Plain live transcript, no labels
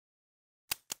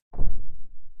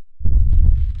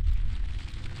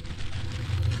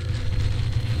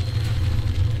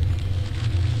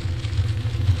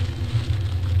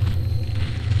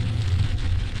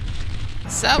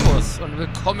Servus und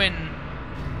willkommen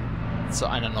zu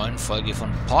einer neuen Folge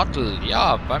von Portal.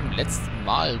 Ja, beim letzten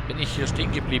Mal bin ich hier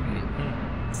stehen geblieben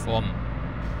vom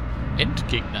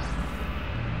Endgegner.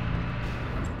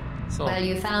 So. Well,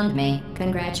 you found me.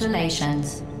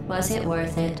 Congratulations. Was it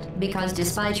worth it? Because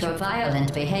despite your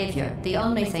violent behavior, the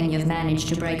only thing you've managed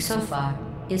to break so far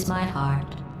is my heart.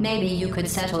 Maybe you could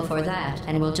settle for that,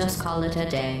 and we'll just call it a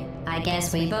day. I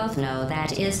guess we both know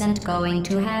that isn't going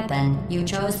to happen. You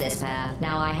chose this path.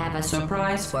 Now I have a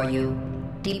surprise for you.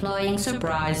 Deploying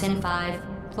surprise in 5,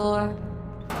 4...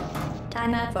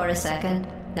 Time out for a second.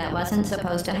 That wasn't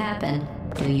supposed to happen.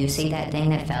 Do you see that thing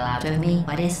that fell out of me?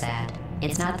 What is that?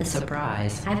 It's not the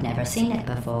surprise. I've never seen it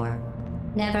before.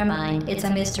 Never mind. It's a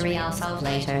mystery I'll solve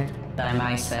later. By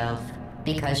myself.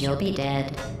 Because you'll be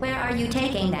dead. Where are you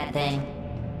taking that thing?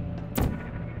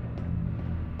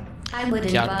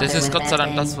 Ja, das ist Gott sei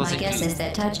Dank das, was ich noch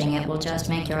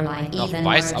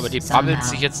weiß, aber die babbelt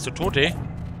sich jetzt zu Tode.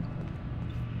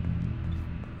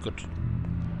 Gut.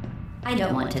 I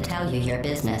don't want to tell you your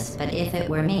business, but if it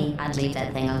were me, I'd leave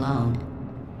that thing alone.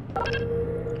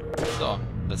 So,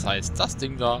 das heißt, das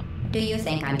Ding da. Do you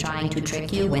think I'm trying to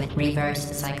trick you with reverse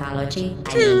psychology?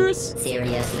 Tschüss. I mean,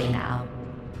 seriously now.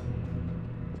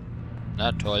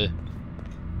 Na toll.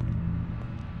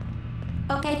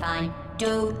 Okay, fine.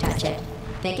 Do touch it.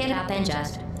 Pick it up and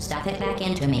just stuff it back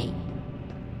into me.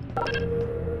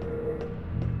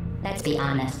 Let's be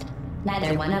honest.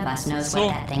 Neither one of us knows what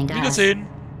that thing does. Wiedersehen.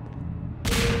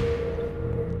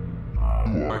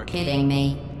 You're kidding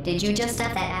me. Did you just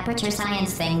stuff that aperture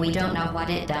science thing we don't know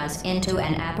what it does into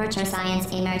an aperture science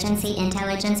emergency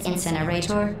intelligence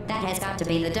incinerator? That has got to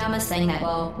be the dumbest thing that...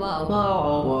 Whoa, whoa,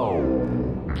 whoa,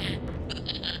 whoa.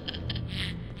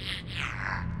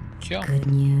 Tja. Good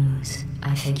news.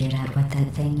 I figured out what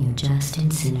that thing you just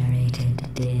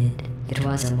incinerated did. It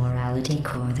was a morality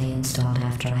core they installed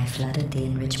after I flooded the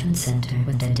enrichment center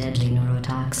with a deadly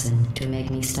neurotoxin to make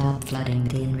me stop flooding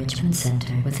the enrichment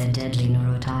center with a deadly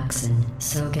neurotoxin.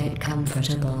 So get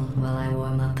comfortable while I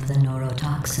warm up the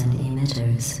neurotoxin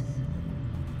emitters.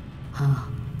 Huh.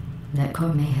 That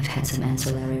core may have had some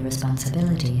ancillary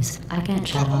responsibilities. I can't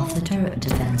shut off the turret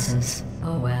defenses.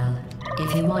 Oh well.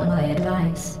 If you want my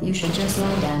advice, you should just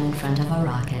lie down in front of a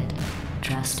rocket.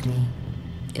 Trust me.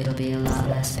 It'll be a lot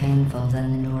less painful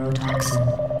than the neurotoxin.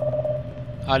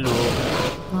 Hallo.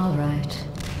 Alright.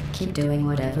 Keep doing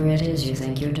whatever it is you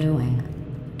think you're doing.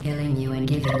 Killing you and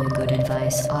giving you good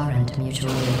advice aren't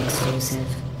mutually exclusive.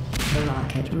 The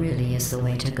rocket really is the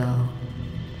way to go.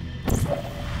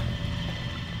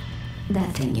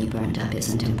 That thing you burned up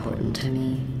isn't important to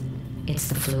me. It's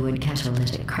the fluid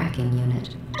catalytic cracking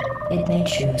unit. It made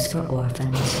shoes for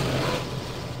orphans.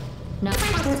 No.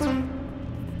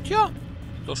 Tja,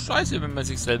 doch scheiße, wenn man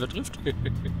sich selber trifft.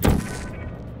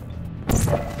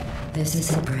 This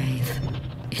isn't brave.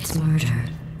 It's murder.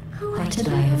 What did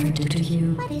I ever do to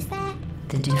you? What is that?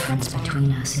 The difference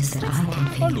between us is that I can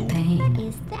feel pain. What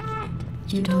is that?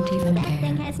 You don't even That care.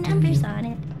 thing has do numbers you? on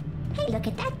it. Hey, look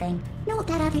at that thing. No,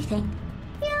 that other thing.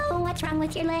 Yo, what's wrong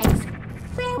with your legs?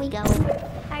 Where are we going?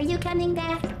 Are you coming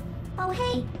back? Oh,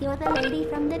 hey, you're the lady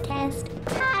from the test.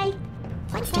 Hi.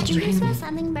 What's that? Did you You hear smell me?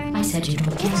 something burning? I said you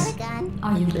don't Is that kiss. a gun?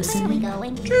 Are you Where are we listening?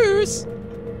 going? Tschüss.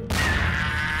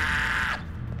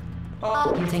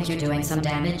 Oh, you think you're doing some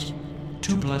damage?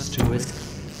 2 plus 2 is...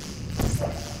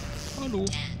 Hallo.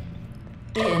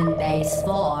 In base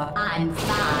 4, I'm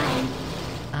fine.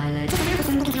 I let...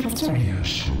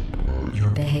 Yes. Your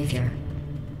Behavior.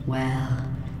 Well,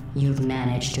 you've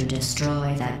managed to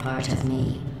destroy that part of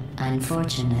me.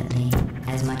 Unfortunately,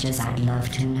 as much as I'd love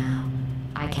to now,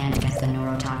 I can't get the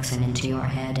neurotoxin into your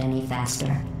head any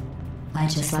faster. I'd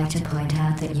just like to point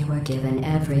out that you were given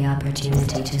every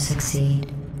opportunity to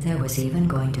succeed. There was even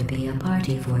going to be a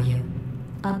party for you.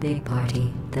 A big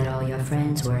party that all your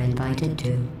friends were invited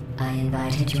to. I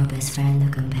invited your best friend, the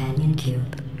companion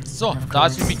cube. So, Of da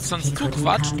course, sie mich sonst he couldn't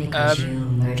zuquatscht, come because you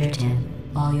murdered him.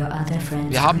 All your other friends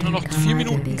wir haben nur noch couldn't come 4 either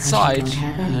Minuten because you Zeit. don't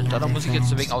have any Da other muss ich jetzt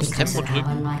friends wegen aufs because Tempo of how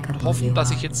drücken. unlikable Hoffen, you dass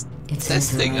are. ich jetzt It says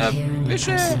das Ding right here in the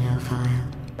erwische. personnel file.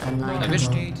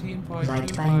 Unlikable,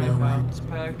 liked by no one.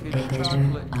 A bitter,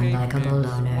 unlikable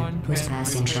loner whose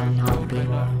passing shall not be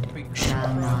mourned.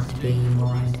 Shall not be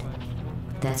mourned.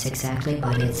 That's exactly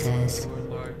what it says.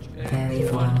 Very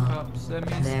formal.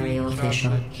 Very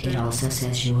official. It also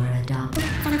says you were adopted.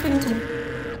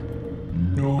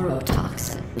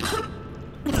 Neurotoxin.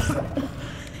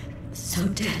 So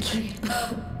deadly.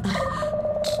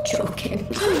 Joking.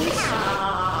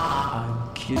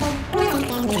 I'm kidding.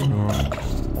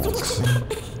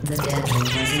 The deadly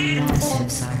was in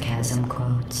massive sarcasm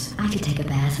quotes. I could take a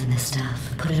bath in this stuff,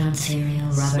 put it on cereal,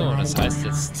 rub it So, right das into heißt my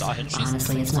jetzt eyes. dahin schießen.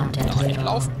 Honestly, it's not deadly at all.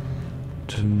 Laufen.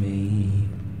 To me.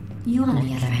 You, on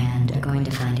the other hand, are going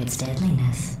to find its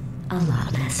deadliness a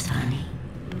lot less funny.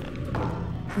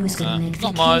 Who's gonna make the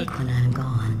nochmal. cake when I'm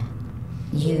gone?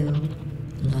 You.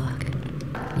 Look,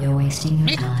 you're wasting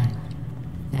your time.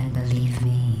 And believe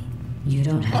me, you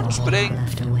don't have a whole lot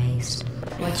left to waste.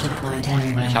 What's your point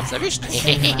anyway? Ich hab's erwischt.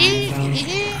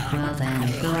 Well then,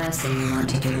 the last thing you want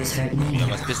to do is hurt me. Ja,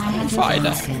 was bist du I denn have für your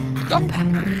einer? skin. Komm. I'm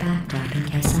permanently backed up in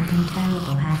case something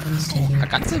terrible happens to you. Der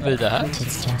ganze Wilde, hä? Which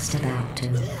it's just about to.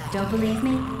 Don't believe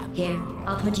me? Here,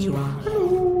 I'll put you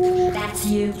on. That's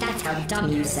you. That's how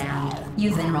dumb you sound.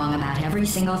 You've been wrong about every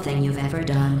single thing you've ever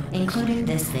done, including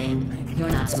this thing. You're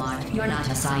not smart. You're not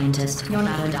a scientist. You're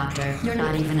not a doctor. You're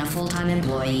not even a full-time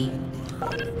employee.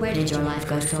 Where did your life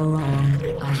go so wrong?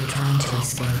 Are you trying to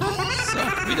escape? So,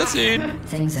 Wiedersehen.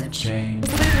 Things have changed.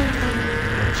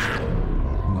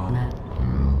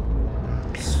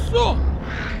 So,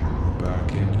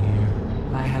 Back in here.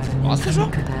 I have an Warst du schon?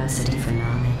 infinite capacity for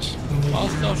knowledge. And it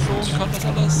was da schon? Kann das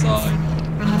alles sein?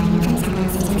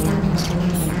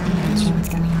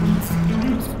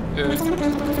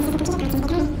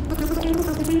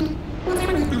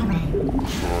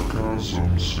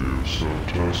 Sarcasm says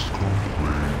test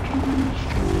complete.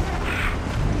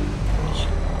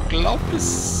 Ich glaube,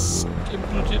 es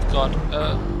implodiert gerade.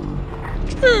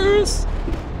 Tschüss.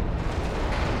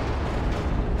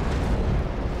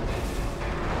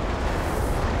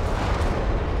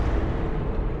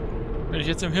 Bin ich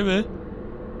jetzt im Himmel?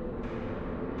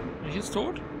 Bin ich jetzt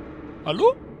tot?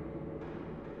 Hallo?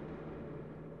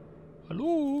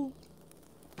 Hallo?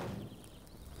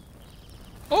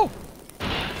 Oh!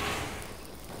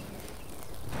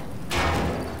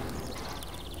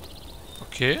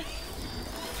 Okay.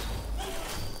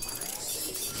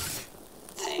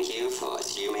 Thank you for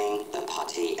assuming the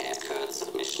potty escort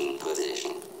submission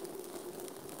position.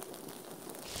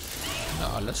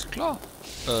 Na, alles klar.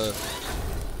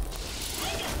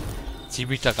 Zieht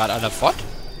mich da gerade einer fort?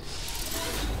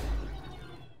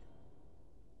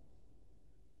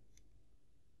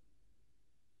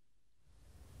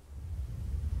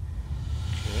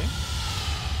 Okay.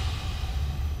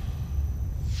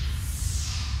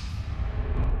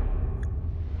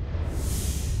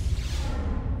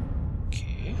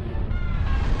 Okay.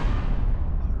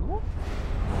 Hallo?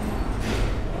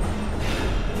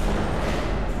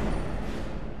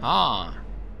 Ah.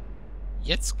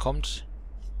 Jetzt kommt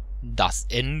das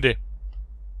Ende.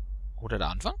 Oder der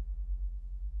Anfang?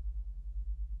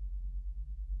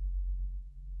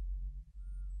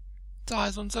 Da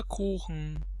ist unser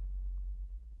Kuchen.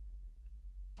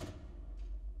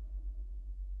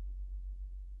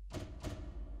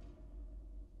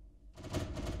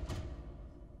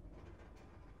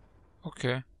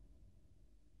 Okay.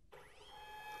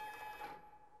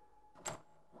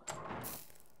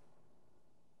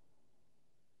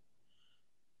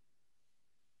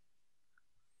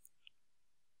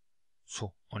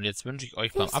 So, und jetzt wünsche ich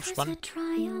euch beim Abspann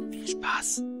viel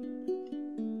Spaß.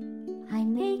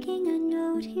 I'm making a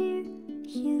note here,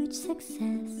 huge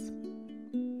success.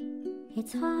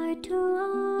 It's hard to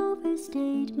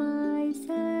overstate my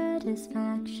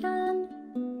satisfaction.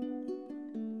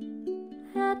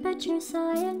 Aperture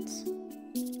science.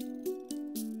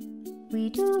 We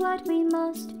do what we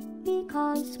must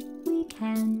because we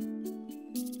can.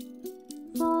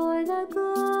 For the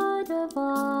good of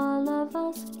all of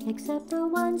us, except the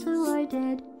ones who are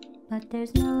dead. But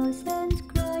there's no sense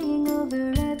crying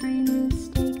over every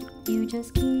mistake. You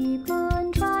just keep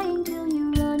on trying till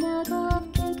you run out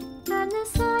of cake. And the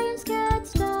science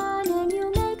gets done and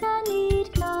you make a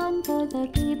neat gun for the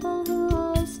people who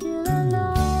are still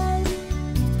alive.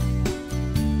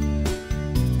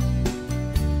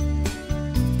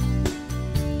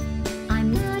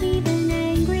 I'm not even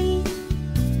angry.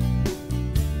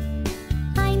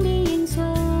 I'm being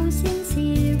so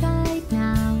sincere right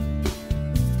now.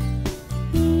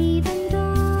 Even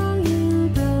though you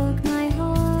broke my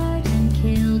heart and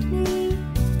killed me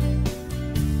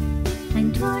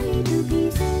and tore me to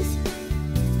pieces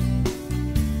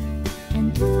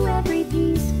and threw every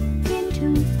piece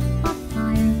into a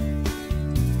fire.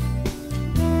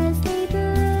 As they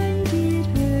burned, it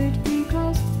hurt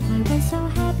because I was so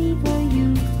happy for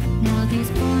you. Now these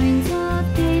points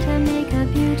of data make a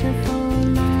beautiful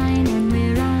line, and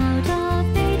we're out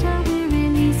of data, we're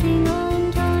releasing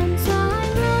on time. So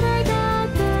I'm glad I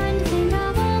got burned. Think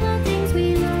of all the things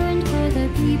we learned for the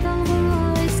people who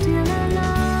are still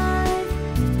alive.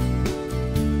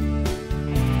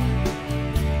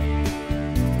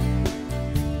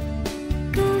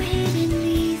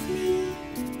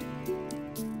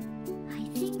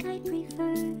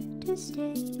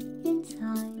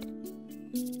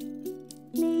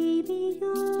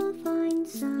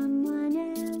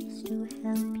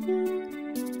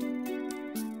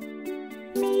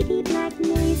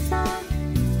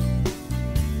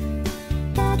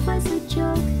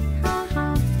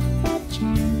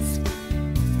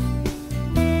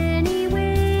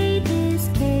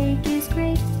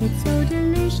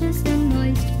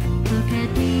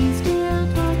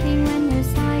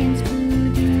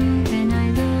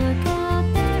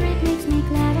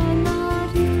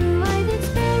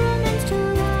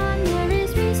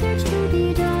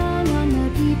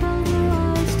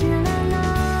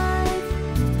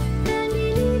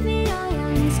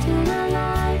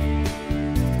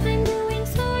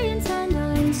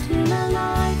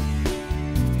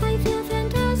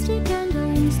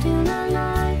 I'm still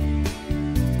alive.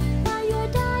 While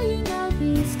you're dying, I'll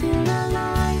be still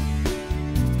alive.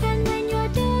 And when you're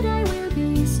dead, I will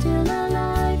be still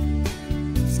alive.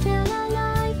 Still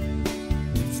alive.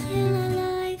 Still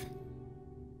alive.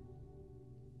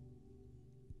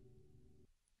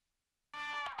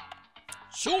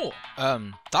 So,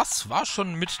 das war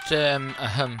schon mit dem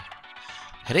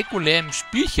regulären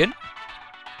Spielchen.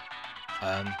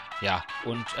 Ja,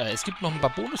 und es gibt noch ein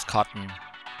paar Bonuskarten.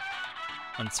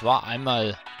 Und zwar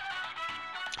einmal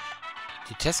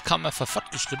die Testkammer für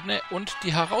Fortgeschrittene und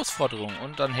die Herausforderung.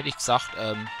 Und dann hätte ich gesagt,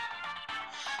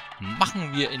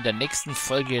 machen wir in der nächsten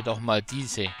Folge doch mal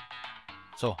diese.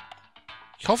 So.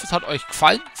 Ich hoffe, es hat euch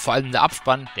gefallen. Vor allem der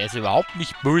Abspann, der ist überhaupt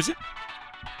nicht böse.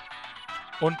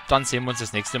 Und dann sehen wir uns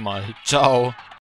das nächste Mal. Ciao.